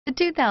The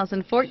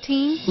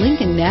 2014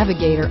 Lincoln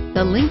Navigator.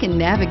 The Lincoln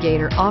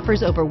Navigator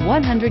offers over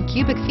 100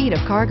 cubic feet of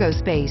cargo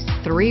space,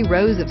 3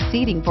 rows of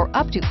seating for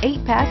up to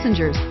 8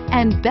 passengers,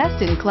 and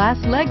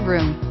best-in-class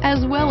legroom,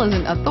 as well as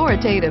an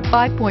authoritative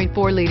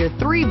 5.4-liter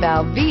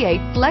 3-valve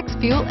V8 flex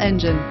fuel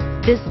engine.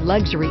 This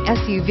luxury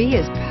SUV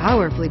is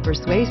powerfully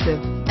persuasive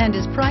and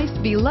is priced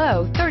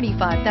below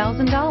 $35,000.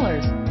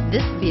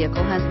 This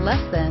vehicle has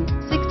less than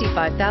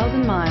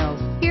 65,000 miles.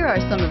 Here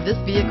are some of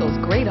this vehicle's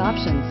great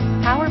options: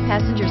 power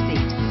passenger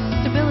seat,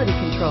 stability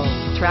control,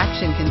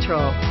 traction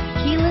control,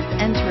 keyless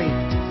entry,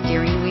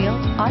 steering wheel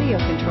audio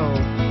controls,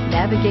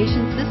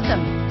 navigation system,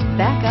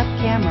 backup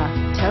camera,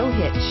 tow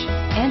hitch,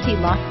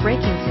 anti-lock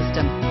braking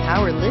system,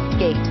 power lift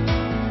gate.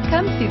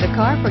 Come see the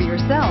car for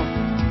yourself.